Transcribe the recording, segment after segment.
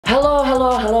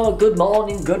hello, good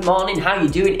morning, how you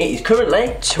doing? It is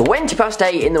currently 20 past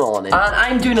 8 in the morning, and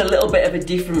I'm doing a little bit of a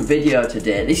different video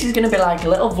today. This is going to be like a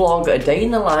little vlog, a day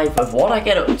in the life of what I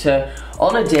get up to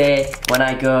on a day when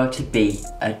I go to be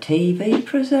a TV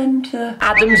presenter.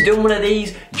 Adam's done one of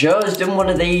these, Joe's done one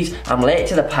of these, I'm late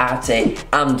to the party,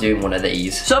 I'm doing one of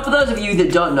these. So for those of you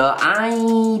that don't know,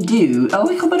 I do a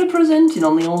little bit of presenting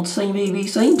on the old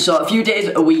BBC. So a few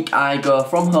days a week I go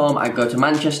from home, I go to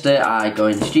Manchester, I go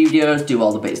in the studios, do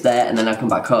all the bits there, and then I come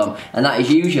back home. And that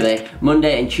is usually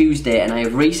Monday and Tuesday, and I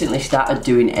have recently started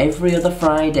doing every other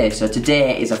Friday. So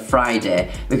today is a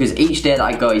Friday, because each day that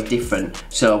I go is different.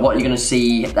 So what you're gonna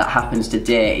see that happens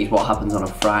today is what happens on a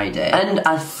Friday. And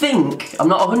I think, I'm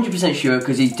not 100% sure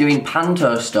because he's doing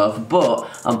panto stuff, but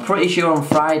I'm pretty sure on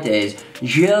Fridays,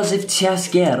 Joseph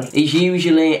Tiasker is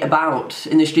usually about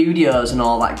in the studios and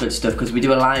all that good stuff, because we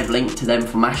do a live link to them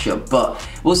for Mashup. But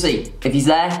we'll see. If he's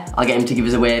there, I'll get him to give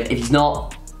us a wave. If he's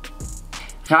not,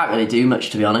 can't really do much,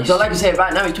 to be honest. So like I say,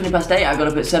 right now it's 20 past 8, I got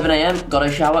up at 7 AM, got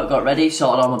a shower, got ready,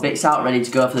 sorted all my bits out, ready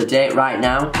to go for the date. Right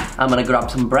now, I'm gonna grab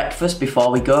some breakfast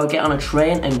before we go, get on a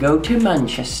train and go to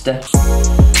Manchester.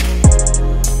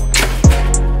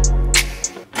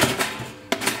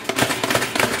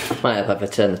 Might have ever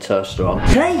turned the toaster on.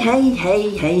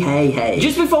 Hey.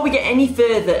 Just before we get any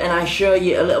further and I show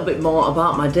you a little bit more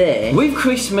about my day, with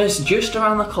Christmas just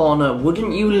around the corner,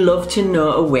 wouldn't you love to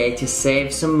know a way to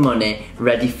save some money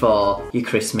ready for your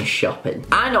Christmas shopping?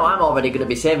 I know I'm already going to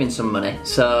be saving some money,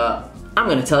 so I'm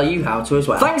going to tell you how to as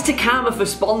well. Thanks to Karma for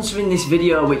sponsoring this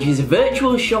video, which is a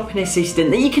virtual shopping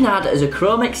assistant that you can add as a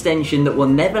Chrome extension that will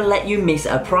never let you miss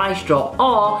a price drop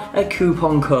or a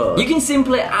coupon code. You can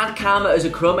simply add Karma as a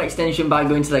Chrome extension by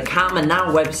going to the Karma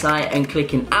Now website and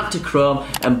clicking add to Chrome,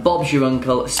 and Bob's your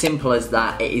uncle. Simple as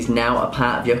that. It is now a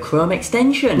part of your Chrome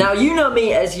extension. Now you know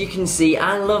me, as you can see,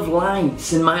 I love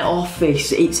lights in my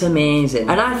office. It's amazing.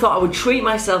 And I thought I would treat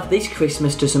myself this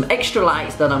Christmas to some extra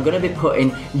lights that I'm going to be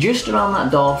putting just around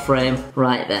that door frame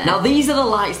right there. Now these are the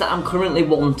lights that I'm currently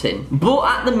wanting, but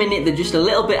at the minute they're just a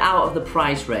little bit out of the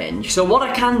price range. So what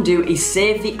I can do is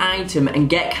save the item and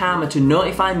get Karma to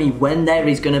notify me when there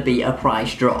is going to be a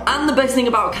price drop. And the best thing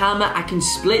about Karma, I can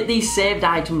split these saved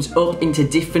items up into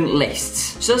different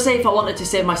lists. So say if I wanted to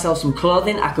save myself some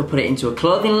clothing, I could put it into a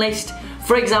clothing list.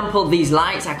 For example, these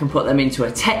lights, I can put them into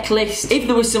a tech list. If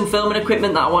there was some filming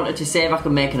equipment that I wanted to save, I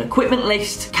could make an equipment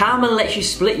list. Karma lets you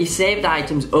split your saved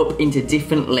items up into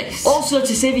different lists. Also,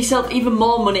 to save yourself even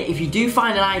more money, if you do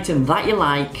find an item that you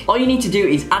like, all you need to do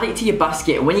is add it to your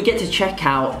basket, and when you get to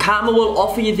checkout, Karma will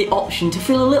offer you the option to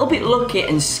feel a little bit lucky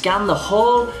and scan the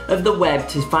whole of the web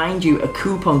to find you a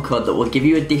coupon code that will give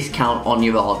you a discount on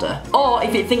your order. Or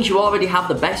if it thinks you already have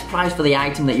the best price for the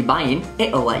item that you're buying,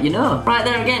 it'll let you know. Right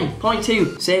there again, point 2.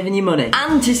 Saving you money.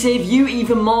 And to save you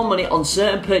even more money on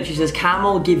certain purchases,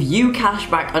 Karma will give you cash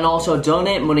back and also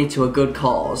donate money to a good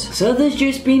cause. So there's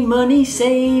just been money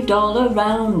saved all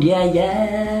around,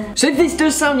 yeah. So if this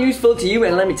does sound useful to you,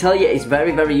 and let me tell you, it's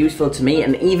very, very useful to me,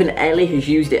 and even Ellie has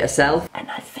used it herself,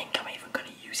 and I think I'm even going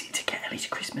to use it to get Ellie's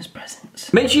Christmas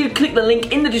presents. Make sure you click the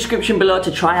link in the description below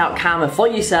to try out Karma for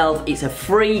yourself. It's a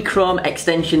free Chrome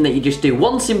extension that you just do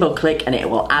one simple click and it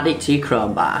will add it to your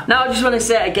Chrome bar. Now I just want to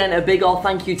say again a big old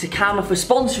thank you to Karma for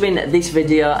sponsoring this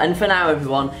video, and for now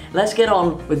everyone, let's get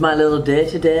on with my little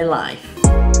day-to-day life.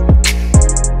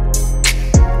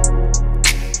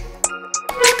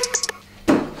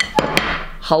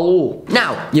 Hello.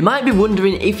 Now, you might be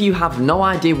wondering, if you have no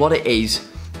idea what it is,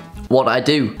 what I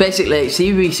do. Basically,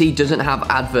 CBBC doesn't have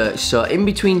adverts, so in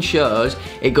between shows,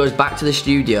 it goes back to the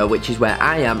studio, which is where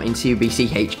I am in CBBC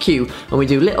HQ, and we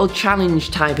do little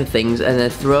challenge type of things and then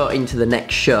throw it into the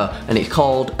next show, and it's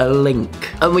called a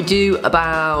link. And we do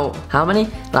about, how many?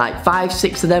 Like 5,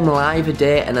 6 of them live a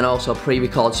day, and then also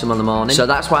pre-record some in the morning. So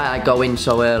that's why I go in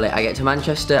so early. I get to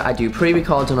Manchester, I do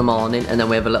pre-records in the morning, and then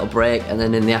we have a little break, and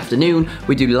then in the afternoon,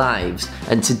 we do lives.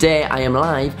 And today, I am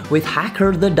live with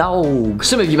Hacker the Dog.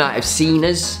 Some of you might have seen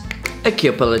us a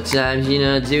couple of times, you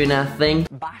know, doing our thing.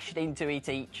 Bashed into a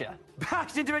teacher.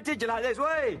 Bashed into a teacher like this,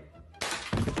 way!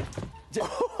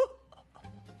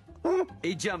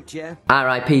 He jumped, yeah?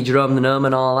 R.I.P. Jerome the Gnome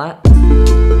and all that.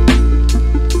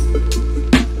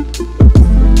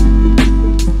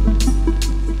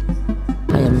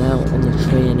 I am now on the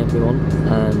train, everyone,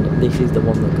 and this is the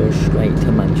one that goes straight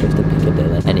to Manchester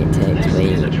Piccadilly, and it takes me...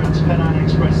 This is a Transpennine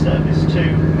Express service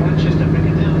to Manchester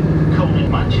Piccadilly,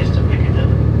 calling Manchester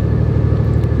Piccadilly.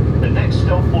 The next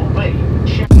stop will be...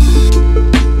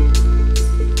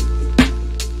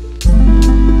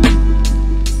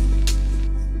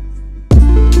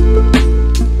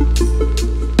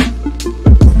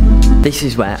 This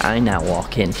This is where I now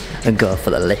walk in and go for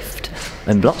the lift.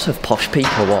 And lots of posh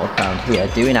people walk around here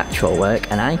doing actual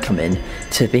work, and I come in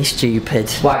to be stupid.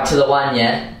 Whack to the one,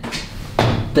 yeah?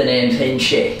 The name's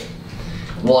Hinchy.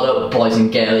 What up, boys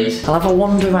and girlies? I'll have a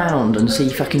wander around and see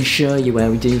if I can show you where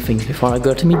we do things before I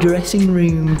go to my dressing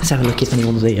room. Let's have a look if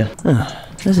anyone's here. Oh,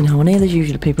 there's no one here. There's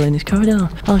usually people in this corridor.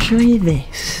 I'll show you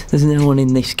this. There's no one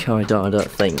in this corridor, I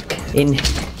don't think. In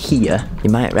here, you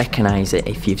might recognise it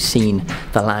if you've seen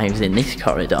the lives in this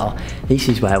corridor. This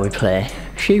is where we play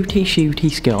shooty, shooty,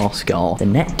 score, score. The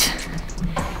net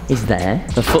is there.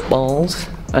 The footballs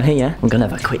are here. I'm gonna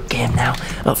have a quick game now.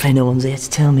 Hopefully no one's here to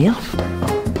tell me off.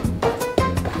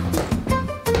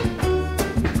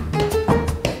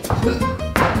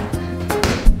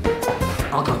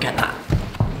 I'll go get that.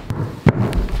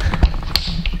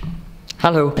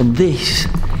 Hello. And this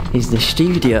is the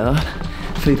studio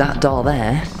through that door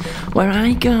there where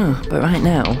I go. But right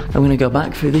now, I'm gonna go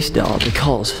back through this door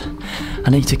because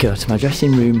I need to go to my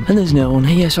dressing room and there's no one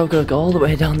here, so I've got to go all the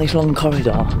way down this long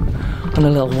corridor on a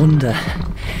little wander.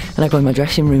 And I go in my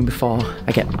dressing room before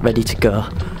I get ready to go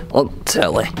on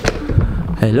telly.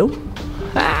 Hello?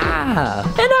 Ah!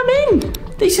 And I'm in!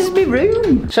 This is my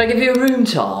room. Should I give you a room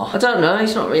tour? I don't know,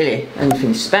 it's not really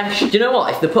anything special. Do you know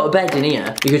what? If they put a bed in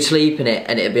here, you could sleep in it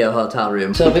and it'd be a hotel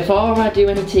room. So before I do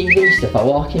any TV stuff, I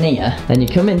walk in here, then you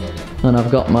come in, and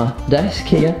I've got my desk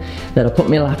here, then I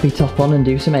put my lappy top on and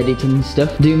do some editing and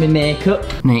stuff, do my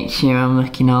makeup, make sure I'm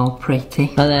looking all pretty.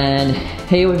 And then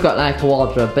here we've got like a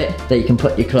wardrobe bit that you can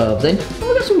put your clothes in. Oh,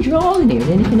 we've got some drawers in here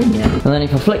and anything in here. And then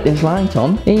if I flick this light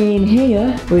on, in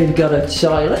here we've got a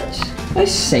toilet, a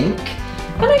sink,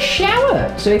 and a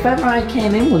shower. So if ever I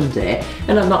came in one day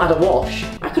and I've not had a wash,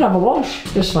 I could have a wash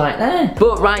just like there.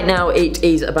 But right now it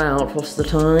is about, what's the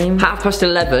time?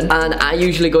 11:30, and I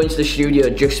usually go into the studio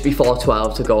just before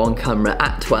 12 to go on camera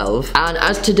at 12. And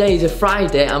as today is a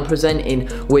Friday, I'm presenting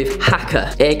with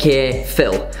Hacker, aka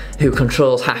Phil, who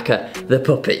controls Hacker, the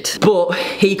puppet. But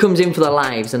he comes in for the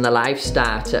lives, and the lives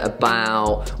start at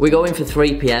about, we go in for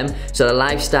 3 PM, so the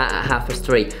lives start at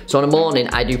 3:30. So in the morning,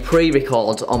 I do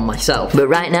pre-records on myself. But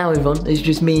right now, everyone, it's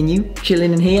just me and you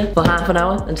chilling in here for half an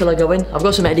hour until I go in. I've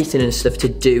got some editing and stuff to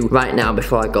do right now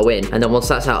before I go in, and then once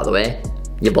that's out of the way,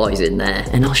 your boy's in there.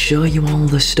 And I'll show you all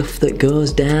the stuff that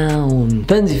goes down.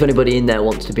 Depends if anybody in there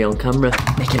wants to be on camera.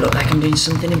 Make it look like I'm doing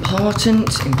something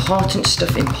important. Important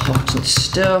stuff, important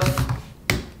stuff.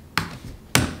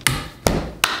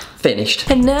 Finished.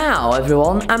 And now,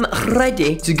 everyone, I'm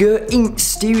ready to go in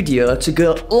studio to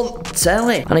go on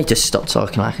telly. I need to stop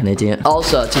talking like an idiot.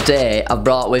 Also, today, I've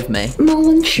brought with me my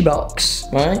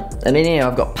lunchbox, right? And in here,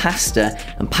 I've got pasta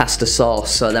and pasta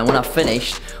sauce. So then when I've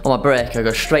finished, on my break, I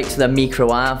go straight to the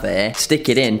microwave, stick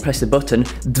it in, press the button,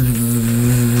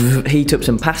 heat up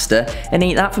some pasta, and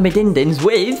eat that for my din-dins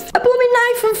with a blooming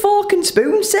knife and fork and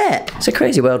spoon set. It's a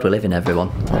crazy world we live in, everyone.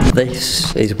 And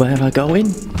this is where I go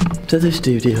in to the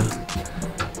studio.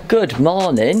 Good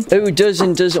morning. Who does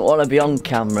and doesn't want to be on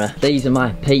camera? These are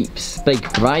my peeps. Big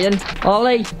Ryan,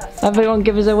 Ollie, everyone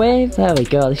give us a wave. There we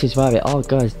go, this is where it all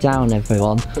goes down,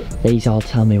 everyone. These all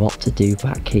tell me what to do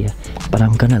back here, but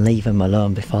I'm gonna leave them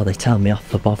alone before they tell me off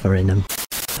for bothering them.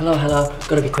 Hello, hello,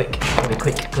 gotta be quick,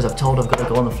 because I've told I've got to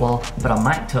go on the floor, but I'm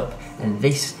mic'd up, and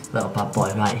this little bad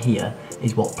boy right here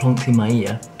is what plunks in my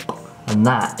ear, and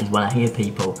that is when I hear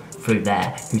people through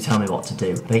there who tell me what to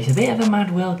do. But it's a bit of a mad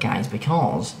world, guys,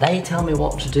 because they tell me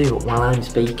what to do while I'm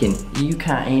speaking. You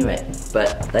can't hear it,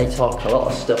 but they talk a lot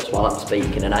of stuff while I'm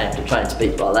speaking, and I have to try and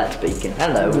speak while they're speaking.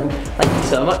 Hello, thank you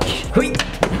so much. Hui.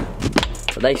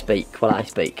 But they speak while I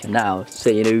speak. And now,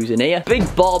 seeing who's in here.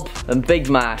 Big Bob and Big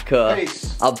Marco.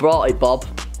 Peace. I brought it, Bob.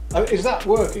 Oh, is that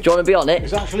working? Do you want to be on it?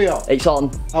 It's actually on. It's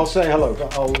on. I'll say hello.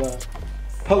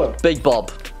 Hello. Big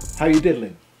Bob. How you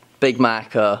diddling? Big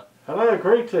Marco. Hello,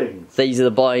 greetings. These are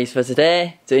the boys for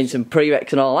today, doing some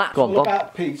prereqs and all that. Go on, Bob. All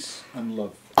about peace and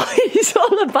love. It's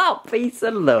all about peace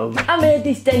and love. I made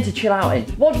this den to chill out in.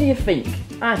 What do you think?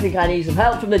 I think I need some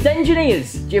help from the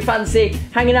Dengineers. Do you fancy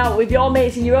hanging out with your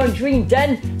mates in your own dream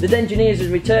den? The Dengineers is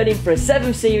returning for a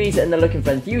 7th series, and they're looking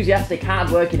for enthusiastic,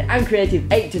 hard-working and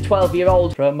creative 8 to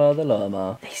 12-year-olds from the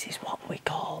Lomo. This is what we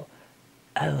call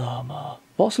a Lomo.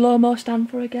 What's LOMO stand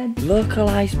for again?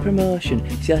 Localised promotion.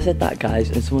 See, I said that,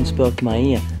 guys, and someone spoke in my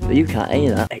ear, but you can't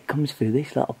hear that. It comes through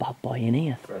this little bad boy in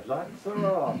here. Red lights are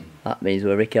on. That means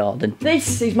we're recording.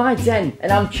 This is my den,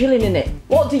 and I'm chilling in it.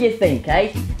 What do you think,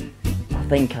 eh? I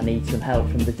think I need some help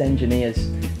from the Dengineers.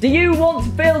 Do you want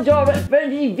to build your The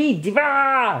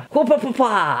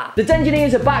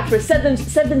Dengineers are back for a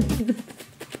 7th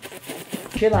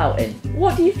chill out in.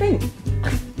 What do you think?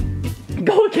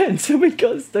 Go again. Something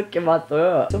got stuck in my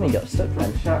throat. Something got stuck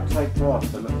then. Shout take one,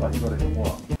 so it looks like you got it in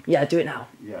one. Yeah, do it now.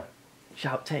 Yeah.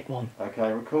 Shout, take one.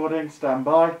 Okay, recording, stand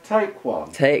by, take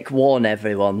one. Take one,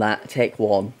 everyone, take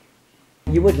one.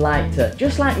 You would like to,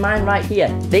 just like mine right here.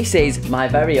 This is my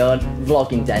very own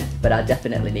vlogging den, but I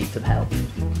definitely need some help.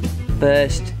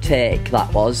 First take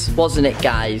that was, wasn't it,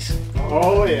 guys?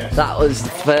 Oh, yes. That was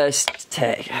first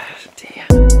take. Oh, dear.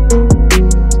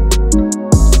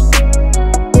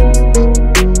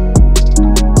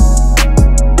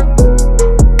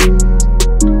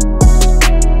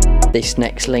 This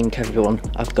next link, everyone,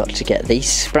 I've got to get these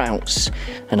sprouts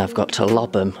and I've got to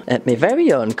lob them at my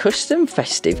very own custom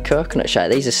festive coconut shell.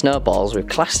 These are snowballs with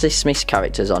Class Dismissed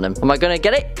characters on them. Am I going to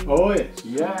get it? Oh, yes.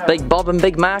 Yeah. Big Bob and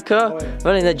Big Marco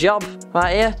running the job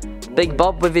right here. Big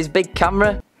Bob with his big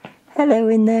camera. Hello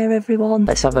in there, everyone.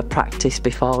 Let's have a practice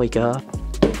before we go.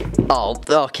 Oh,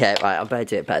 okay, right, I better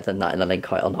do it better than that in the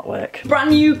link or it'll not work.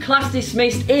 Brand new Class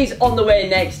Dismissed is on the way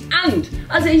next, and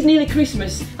as it is nearly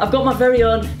Christmas, I've got my very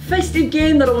own festive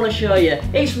game that I want to show you.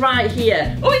 It's right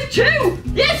here. Oh, it's 2!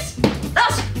 Yes!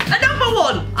 That's a number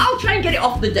 1! I'll try and get it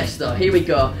off the desk though. Here we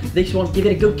go. This one, give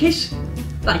it a good kiss.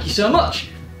 Thank you so much.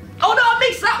 Oh no, I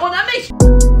missed that one, I missed!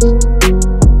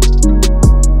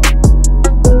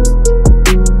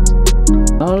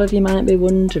 All of you might be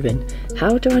wondering,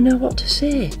 how do I know what to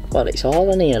say? Well, it's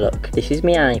all on here, look. This is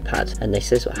my iPad, and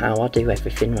this is how I do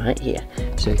everything right here.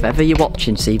 So if ever you're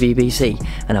watching CBBC,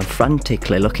 and I'm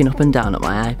frantically looking up and down at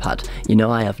my iPad, you know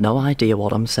I have no idea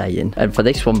what I'm saying. And for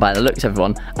this one, by the looks,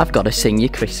 everyone, I've got to sing you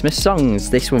Christmas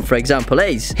songs. This one, for example,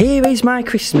 is, here is my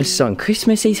Christmas song.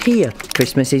 Christmas is here.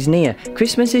 Christmas is near.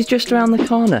 Christmas is just around the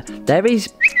corner. There is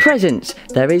presents.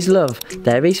 There is love.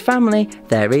 There is family.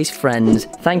 There is friends.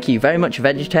 Thank you very much,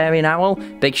 Vegetarian Owl.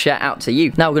 Big shout out to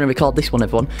you. Now we're going to record this one,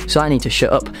 everyone, so I need to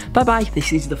shut up. Bye bye.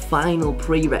 This is the final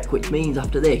prereq, which means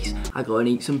after this I go and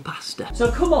eat some pasta.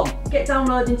 So come on, get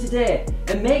downloading today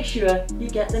and make sure you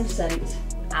get them sent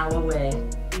our way.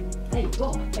 Hey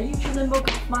Bob, are you trying to mug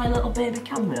off my little baby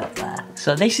camera up there?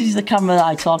 So this is the camera that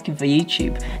I talk in for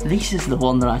YouTube. This is the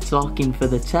one that I talk in for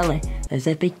the telly. There's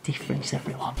a big difference,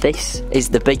 everyone. This is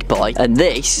the big boy, and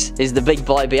this is the big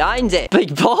boy behind it,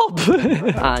 Big Bob.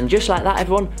 And just like that,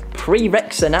 everyone,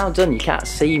 prereqs are now done. You can't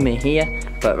see me here,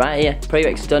 but right here,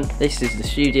 prereqs done. This is the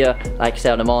studio. Like I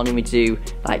said, in the morning we do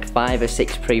like 5 or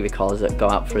 6 pre-records that go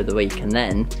out through the week, and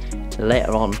then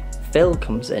later on, Phil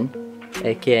comes in,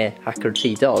 aka Hacker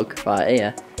T Dog, right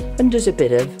here, and does a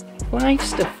bit of live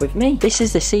stuff with me. This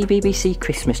is the CBBC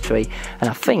Christmas tree, and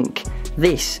I think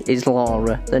this is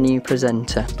Laura, the new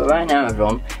presenter. But right now,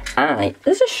 everyone,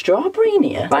 there's a strawberry in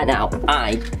here. Right now,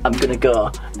 I am gonna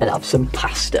go and have some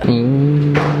pasta.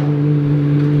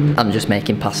 I'm just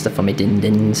making pasta for me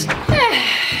din-dins.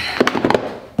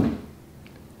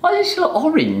 Why is it so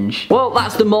orange? Well,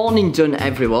 that's the morning done,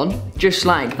 everyone. Just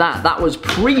like that. That was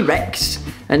prereqs.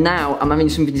 And now I'm having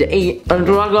something to eat. And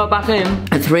do I go back in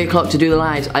at 3 o'clock to do the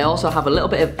lives? I also have a little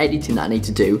bit of editing that I need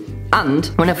to do. And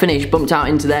when I finished, bumped out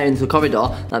into the corridor.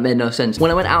 That made no sense. When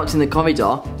I went out in the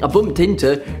corridor, I bumped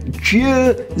into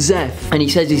Joseph. And he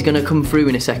says he's gonna come through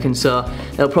in a second, so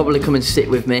he'll probably come and sit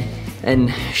with me and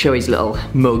show his little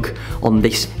mug on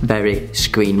this very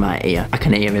screen right here. I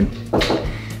can hear him.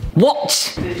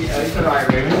 What? It's the right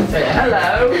room, isn't it?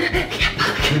 Hello!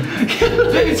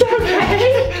 It's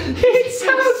okay! It's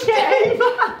okay!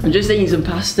 I'm just eating some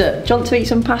pasta. Do you want to eat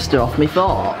some pasta off my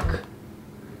fork?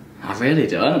 I really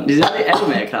don't. Does it ever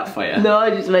make that for you? No,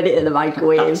 I just made it in the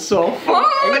microwave. That's so fun!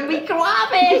 It'll be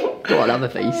crabby! Go on, have a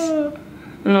piece.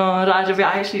 No, I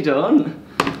actually don't.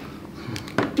 Do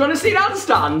you want to see that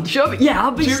handstand? Show me. Yeah,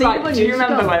 I'll be seeing Do you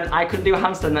remember when I couldn't do a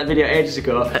handstand in that video ages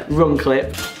ago? Run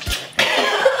clip.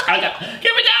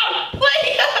 Get me down!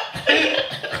 Please!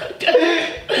 Get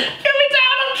me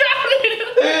down, I'm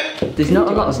drowning! There's not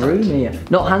a lot of room here.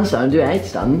 Not handstand, do a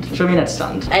headstand. Show me an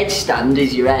headstand. Headstand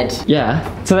is your head. Yeah.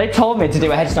 So they told me to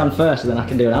do a headstand first and then I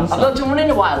can do an handstand. I've not done one in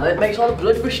a while, it makes all the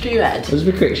blood rush to your head. Let's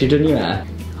be quick, you've done your hair.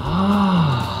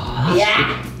 Oh,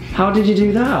 yeah! Good. How did you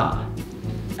do that?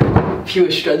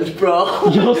 Pure strength, bro.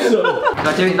 You're so... Can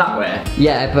I do it that way?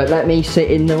 Yeah, but let me sit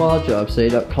in the wardrobe so you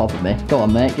don't clobber me. Go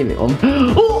on, mate, give it one.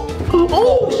 Oh!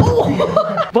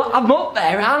 But I'm up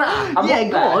there, aren't I? I'm yeah,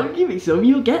 up go there. on, give me some,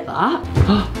 you'll get that.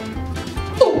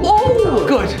 Oh,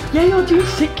 good. Yeah, you're doing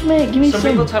sick, mate, give me some.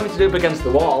 Some people tell me to do it against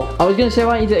the wall. I was going to say,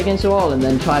 why don't you do it against the wall and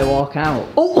then try to walk out.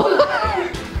 Oh!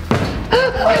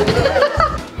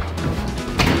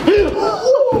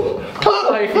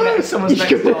 Sorry if you met someone's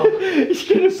next door. He's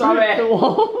gonna break the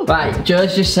wall. Right,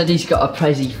 Joe's just said he's got a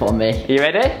prezi for me. Are you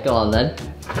ready? Go on then.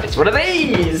 It's one of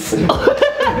these!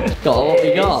 Go on, what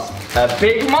we got? A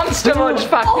big Monster Munch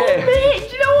packet. Oh, mate,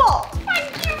 do you know what?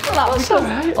 Thank you for that. That's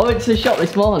alright. I went to the shop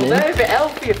this morning. They're a bit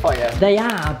healthier for you. They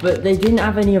are, but they didn't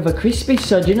have any other crispies,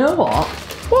 so do you know what?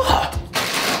 What?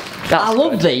 I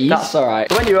love these. That's alright.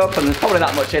 When you open, there's probably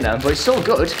that much in them, but it's so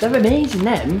good. They're amazing,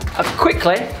 them.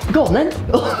 Quickly. Go on then.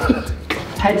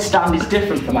 Headstand is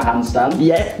different from a handstand.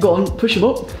 Yeah, go on, push them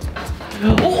up.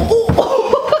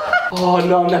 Oh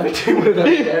no, I'm never doing one of them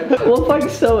again. Well,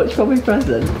 thanks so much for my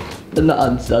present. And that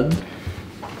handstand.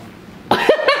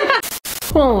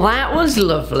 Well, that was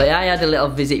lovely. I had a little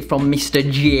visit from Mr.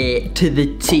 J to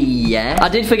the T, yeah? I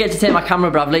did forget to take my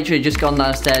camera, but I've literally just gone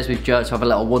downstairs with Joe to have a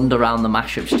little wander around the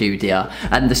mashup studio.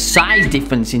 And the size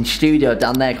difference in studio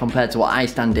down there compared to what I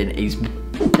stand in is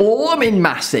blooming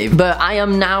massive. But I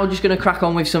am now just gonna crack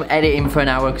on with some editing for an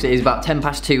hour because it is about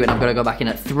 2:10 and I'm gonna go back in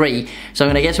at 3. So I'm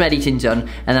gonna get some editing done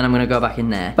and then I'm gonna go back in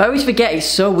there. But I always forget, it's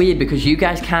so weird because you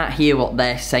guys can't hear what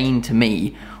they're saying to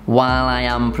me while I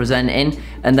am presenting,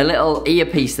 and the little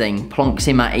earpiece thing plonks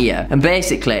in my ear. And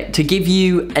basically, to give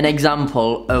you an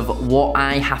example of what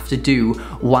I have to do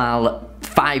while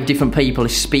 5 different people are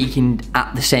speaking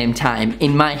at the same time,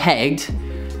 in my head,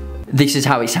 this is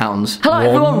how it sounds. Hello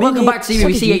everyone, welcome back to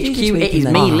BBC HQ. It is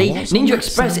me, Lee. Ninja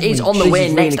Express is on the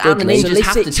way next, and the ninjas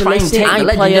have to try and take the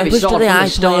legendary sword from the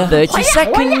store. 30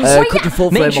 seconds. Cut your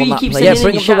full frame Make sure on you that, keep please. sending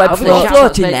Bring in up your the web shout-outs. floor.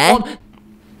 Shout-outs Float in later there. on.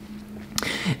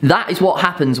 That is what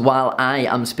happens while I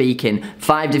am speaking.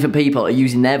 5 different people are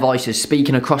using their voices,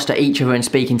 speaking across to each other and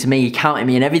speaking to me, counting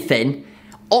me and everything,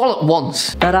 all at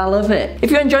once. But I love it. If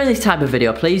you're enjoying this type of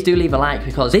video, please do leave a like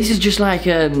because this is just like,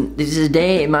 this is a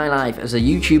day in my life as a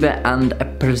YouTuber and a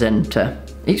presenter.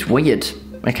 It's weird,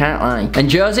 I can't lie. And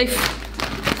Joseph,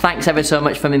 thanks ever so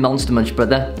much for me Monster Munch,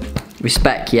 brother.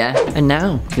 Respect, yeah? And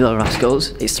now, you little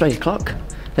rascals, it's 3 o'clock,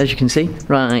 as you can see,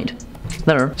 right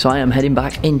there. So I am heading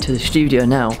back into the studio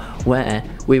now, where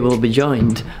we will be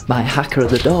joined by Hacker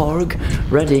of the Dog,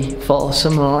 ready for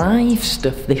some live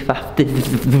stuff this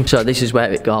afternoon. So this is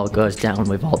where it all goes down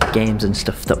with all the games and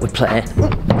stuff that we play.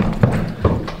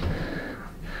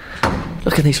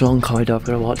 Look at this long corridor I've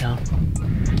got to walk down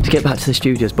to get back to the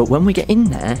studios, but when we get in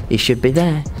there, he should be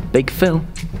there. Big Phil,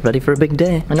 ready for a big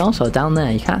day. And also down there,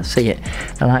 you can't see it,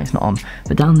 the light's not on,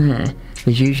 but down there,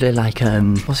 there's usually like,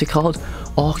 what's it called?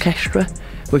 Orchestra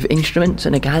with instruments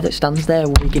and a guy that stands there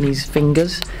wigging his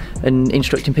fingers and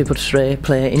instructing people to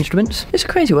play instruments. It's a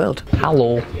crazy world.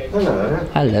 Hello. Hello.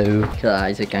 Hello.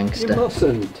 He's a gangster. You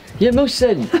mustn't. You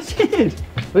mustn't. That's it.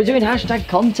 We're doing hashtag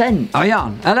content. Are you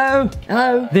on? Hello?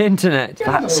 Hello. The internet.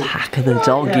 That's Hacker the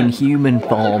Dog in human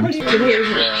form. You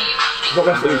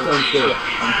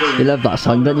love that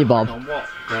song, don't you, Bob?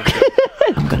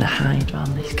 I'm gonna hide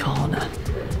around this corner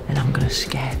and I'm gonna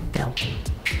scare Bill.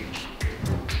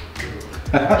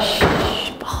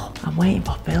 Shh, Bob. I'm waiting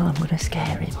for Bill. I'm gonna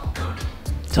scare him.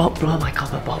 Don't blow my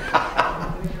cover, Bob.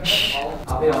 Shh.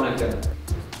 I'll be on again.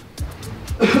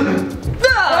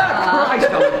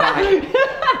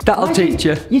 That'll teach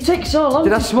you. You take so long.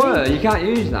 Did I to swear? speak. You can't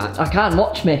use that. I can't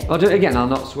watch me. I'll do it again, I'll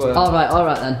not swear.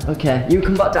 Alright then. Okay. You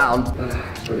come back down.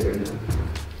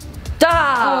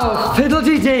 Oh,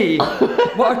 fiddle-dee-dee!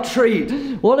 What a treat!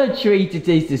 What a treat it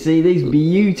is to see this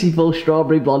beautiful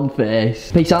strawberry blonde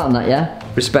face. Peace out on that, yeah?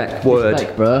 Respect, word.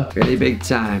 Respect, bro. Really big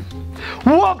time.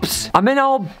 Whoops! I'm in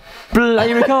all Are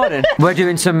you recording? We're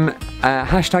doing some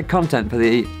hashtag content for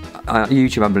the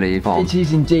YouTube, I believe. It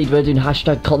is indeed. We're doing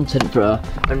hashtag content, bro.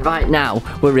 And right now,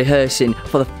 we're rehearsing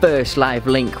for the first live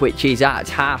link, which is at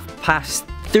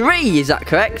 3:30. Is that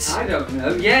correct? I don't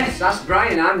know. Yes, that's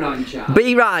Brian. I'm not in charge.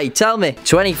 Be right. Tell me.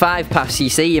 25 past. You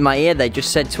see in my ear, they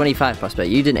just said 25 past, but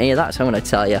you didn't hear that, so I'm going to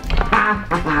tell you.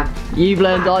 You've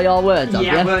learned all your words, have you?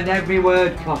 Yeah, I've learned every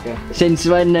word, cocker. Since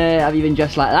when have you been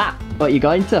dressed like that? What are you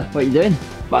going to? What are you doing?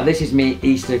 Well, this is me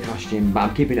Easter costume, but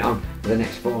I'm keeping it on for the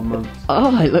next 4 months.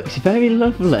 Oh, it looks very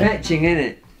lovely. Fetching,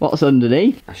 innit? What's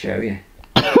underneath? I'll show you.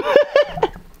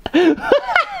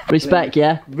 Respect,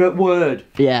 yeah? Word.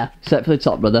 Yeah, except for the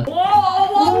top, brother.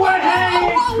 Whoa,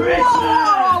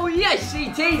 Yes,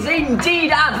 it is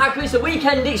indeed. And Hacker, it's the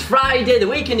weekend, it's Friday, the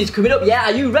weekend is coming up, yeah?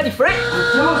 Are you ready for it?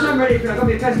 Of course I'm ready for it. I've got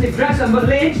my festive dress on, but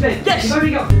Lee Hinchcliffe. Yes. You've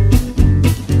already got...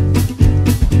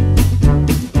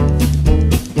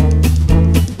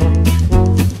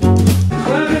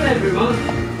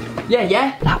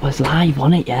 Yeah. That was live,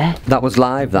 wasn't it, yeah? That was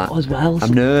live, that. That was well.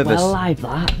 I'm nervous. Well live,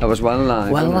 that. That was well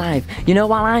live. Well live. You know,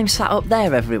 while I'm sat up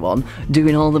there, everyone,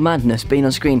 doing all the madness, being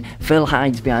on screen, Phil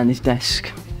hides behind his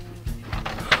desk.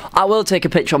 I will take a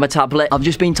picture on my tablet. I've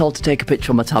just been told to take a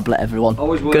picture on my tablet, everyone.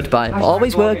 Always working. Goodbye. Hashtag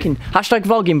Always vlogging. working. Hashtag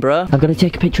vlogging, bro. I've got to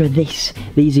take a picture of this.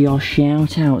 These are your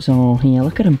shout-outs all here.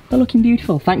 Look at them. They're looking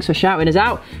beautiful. Thanks for shouting us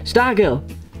out. Stargirl,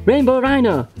 Rainbow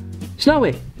Rhino.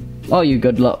 Snowy. Oh, you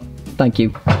good luck. Thank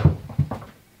you.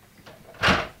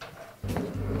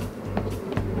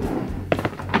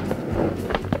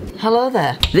 Hello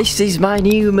there. This is my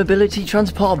new mobility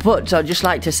transport, but I'd just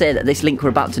like to say that this link we're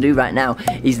about to do right now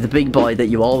is the big boy that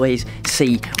you always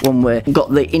see when we've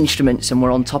got the instruments and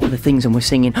we're on top of the things and we're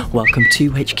singing Welcome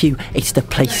to HQ, it's the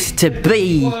place to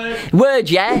be. Word,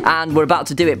 yeah? And we're about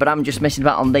to do it, but I'm just messing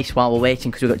about on this while we're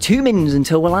waiting because we've got 2 minutes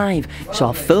until we're live. So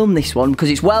I'll film this one because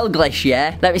it's Welglish,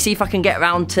 yeah? Let me see if I can get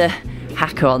around to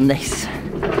hacker on this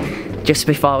just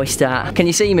before we start. Can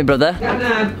you see me, brother? Yeah,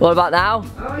 no. What about now?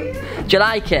 Oh, yeah. Do you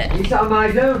like it? You sat on my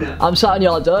donut? I'm sat on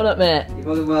your donut, mate. You're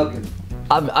more than welcome.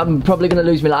 I'm probably going to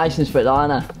lose my licence for it, though,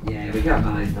 aren't I? Yeah, we can't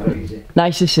mind. I'll use it.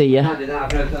 Nice to see you. Can't do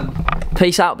that, I've no thumb.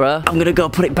 Peace out, bro. I'm going to go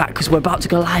put it back because we're about to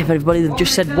go live, everybody. They've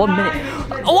just said 1 minute.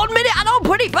 1 minute, I don't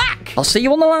put it back. I'll see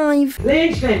you on the live. Lee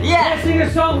Hinchcliffe, Yeah. let's sing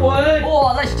a song, Word.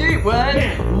 Oh, let's do it,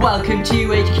 Word. Welcome to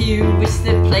HQ, it's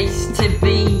the place to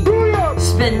be.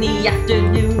 Spend the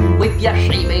afternoon with your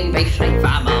shaving basic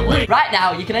family. Right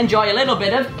now, you can enjoy a little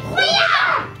bit of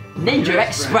Ninja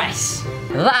Express.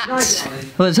 That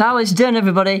was how it's done,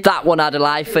 everybody. That one had a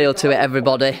live feel to it,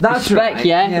 everybody. That's Respect, right,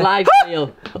 yeah? yeah. Live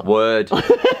feel. Word.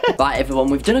 Right, everyone,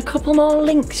 we've done a couple more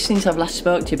links since I've last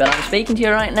spoke to you, but I'm speaking to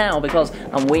you right now because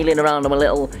I'm wheeling around on my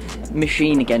little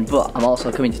machine again, but I'm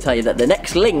also coming to tell you that the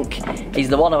next link is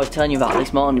the one I was telling you about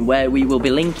this morning, where we will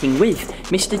be linking with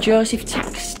Mr. Joseph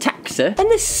Taxer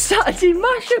and the Saturday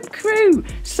Mashup crew.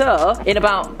 So, in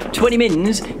about 20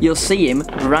 minutes, you'll see him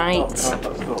right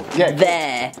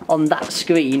there on that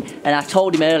screen. And I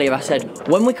told him earlier, I said,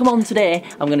 when we come on today,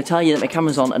 I'm going to tell you that my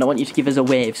camera's on and I want you to give us a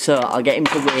wave. So I'll get him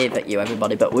to wave at you,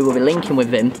 everybody, but we will be linking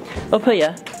with him up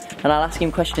here, and I'll ask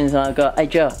him questions and I'll go, hey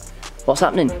Joe, what's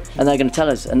happening? And they're going to tell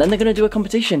us, and then they're going to do a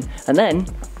competition, and then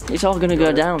it's all going to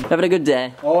go down. Having a good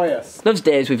day. Oh yes. Loves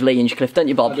days with Lee Hinchcliffe, don't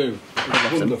you, Bob? I do.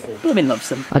 Wonderful. Blooming loves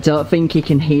them. I don't think he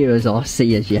can hear us or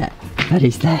see us yet, but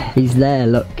he's there. He's there,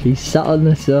 look. He's sat on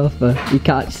the sofa. He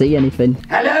can't see anything.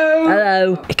 Hello.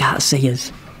 Hello. He can't see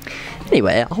us.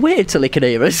 Anyway, I'll wait till he can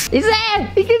hear us. He's there!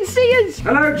 He can see us!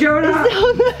 Hello, Jonah.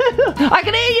 I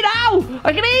can hear you now!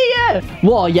 I can hear you!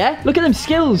 What, yeah? Look at them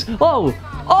skills!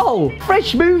 Oh,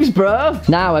 fresh moves, bro!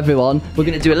 Now, everyone, we're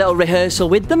going to do a little rehearsal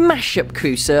with the Mashup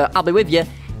crew, so I'll be with you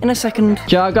in a second.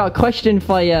 Joe, I got a question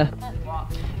for you.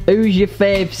 Who's your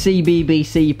fave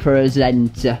CBBC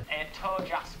presenter?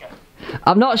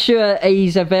 I'm not sure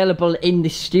he's available in the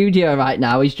studio right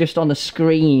now, he's just on a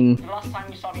screen. The last time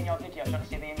you saw me in your video, do you want to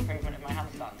see the improvement of my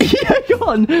handstand? Yeah, go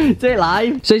on, do it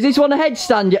live. So is this one a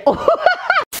headstand? Yeah.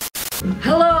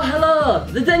 Hello,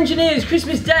 the Engineers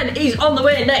Christmas Den is on the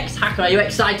way next. Hacker, are you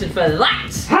excited for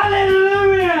that?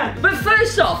 Hallelujah. But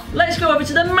first off, let's go over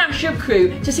to the Mashup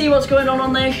crew to see what's going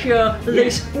on their show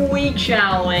this week,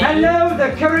 shall we? Hello,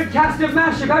 the current cast of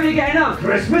Mashup. How are you getting on?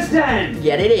 Christmas Den.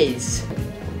 Yeah, it is.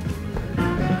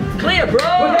 Clear, bro!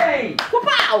 Hey.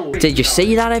 Wow! Did you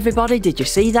see that, everybody? Did you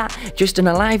see that? Just in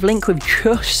a live link with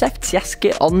Joseph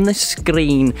Taxer on the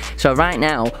screen. So right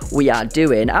now, we are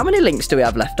doing... How many links do we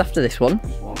have left after this one?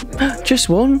 Just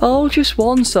one? Oh, just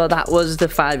one. So that was the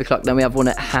 5 o'clock. Then we have one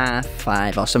at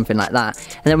 5:30 or something like that.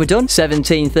 And then we're done.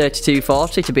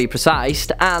 17:32:40 to be precise.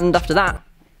 And after that...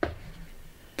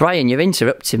 Brian, you're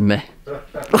interrupting me.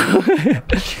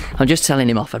 I'm just telling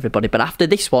him off, everybody. But after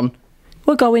this one,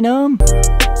 we're going home.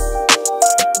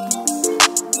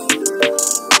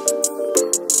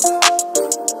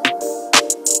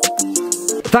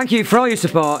 Thank you for all your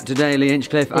support today, Lee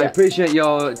Hinchcliffe. I Yeah. appreciate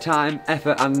your time,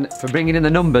 effort, and for bringing in the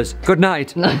numbers. Good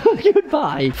night.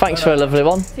 Goodbye. Thanks for a lovely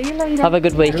one. See you later. Have a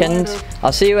good weekend.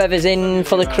 I'll see whoever's in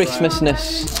for the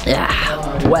Christmasness. Yeah.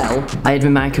 Well, I had my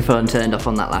microphone turned off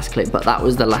on that last clip, but that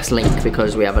was the last link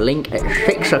because we have a link at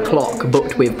 6 o'clock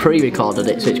booked. We've pre-recorded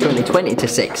it, so it's currently 20 to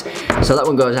 6. So that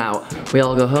one goes out. We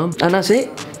all go home, and that's it.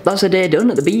 That's a day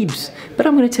done at the Beebs. But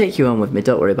I'm going to take you home with me,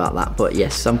 don't worry about that. But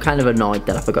yes, I'm kind of annoyed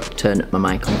that I forgot to turn my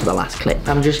mic on for the last clip.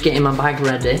 I'm just getting my bag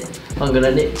ready. I'm going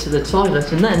to nip to the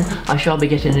toilet and then I shall be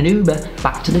getting an Uber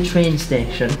back to the train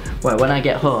station, where when I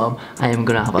get home, I am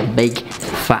going to have a big,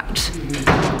 fat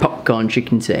popcorn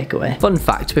chicken takeaway. Fun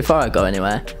fact, before I go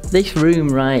anywhere, this room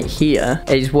right here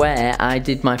is where I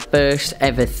did my first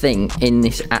ever thing in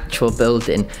this actual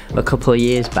building a couple of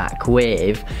years back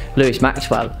with Lewis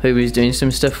Maxwell, who was doing some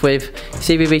stuff with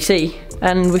CBBC,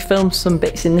 and we filmed some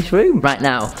bits in this room. Right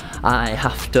now, I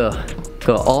have to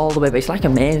go all the way, but it's like a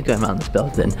maze going around this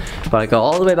building, but I go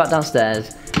all the way back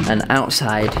downstairs and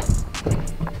outside.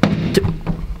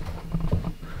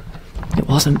 It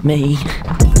wasn't me.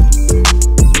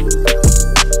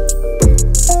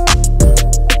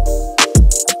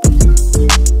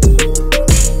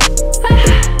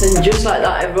 just like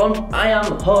that, everyone, I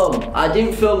am home. I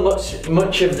didn't film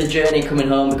much of the journey coming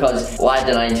home because why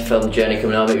did I need to film the journey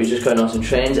coming home? It was just going on some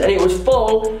trains and it was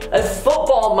full of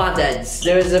football madheads.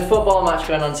 There was a football match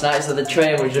going on tonight, so the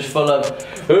train was just full of and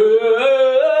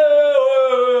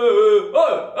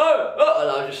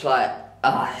I was just like,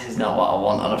 this is not what I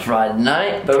want on a Friday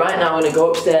night. But right now I'm gonna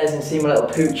go upstairs and see my little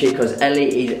poochie because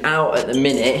Ellie is out at the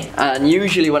minute. And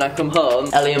usually when I come home,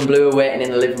 Ellie and Blue are waiting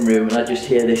in the living room and I just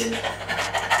hear this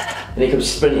and he comes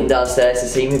sprinting downstairs to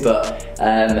see me, but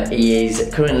he is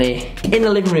currently in the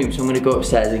living room, so I'm gonna go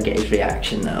upstairs and get his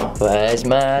reaction now. Where's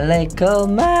my little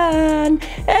man?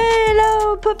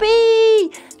 Hello,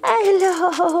 puppy!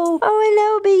 Hello! Oh,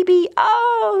 hello, baby!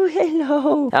 Oh,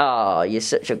 hello! Oh, you're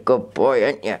such a good boy,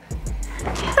 aren't you?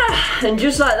 And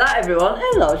just like that, everyone,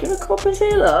 hello, do you want to come up and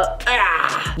say hello?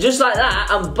 Just like that,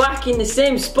 I'm back in the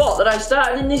same spot that I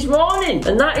started in this morning.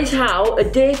 And that is how a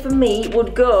day for me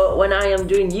would go when I am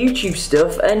doing YouTube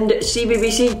stuff and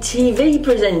CBBC TV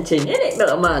presenting, innit,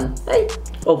 little man? Hey?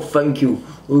 Oh, thank you.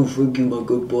 Oh, thank you, my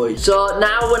good boy. So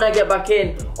now when I get back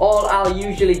in, all I'll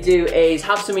usually do is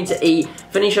have something to eat,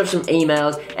 finish off some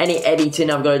emails, any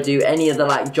editing I've got to do, any other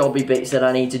like jobby bits that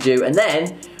I need to do, and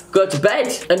then go to bed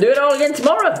and do it all again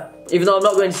tomorrow. Even though I'm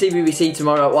not going to CBBC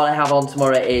tomorrow, what I have on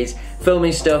tomorrow is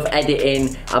filming stuff,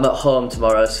 editing. I'm at home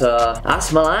tomorrow, so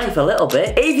that's my life a little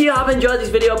bit. If you have enjoyed this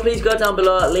video, please go down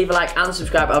below, leave a like and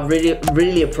subscribe. I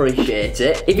really appreciate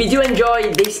it. If you do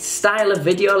enjoy this style of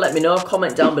video, let me know,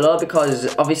 comment down below,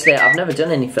 because obviously I've never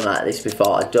done anything like this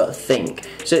before, I don't think.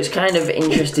 So it's kind of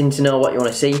interesting to know what you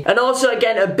want to see. And also,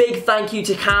 again, a big thank you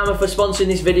to Karma for sponsoring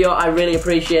this video. I really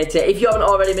appreciate it. If you haven't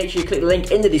already, make sure you click the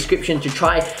link in the description to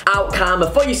try out Karma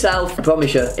for yourself. I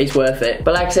promise you, it's worth it.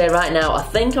 But like I say, right now, I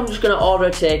think I'm just gonna order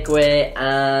a takeaway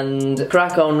and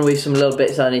crack on with some little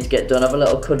bits I need to get done. Have a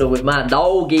little cuddle with my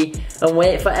doggy and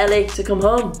wait for Ellie to come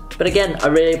home. But again, I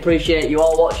really appreciate you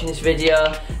all watching this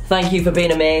video. Thank you for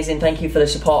being amazing. Thank you for the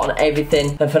support on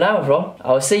everything. And for now, everyone,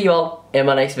 I will see you all in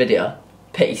my next video.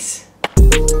 Peace.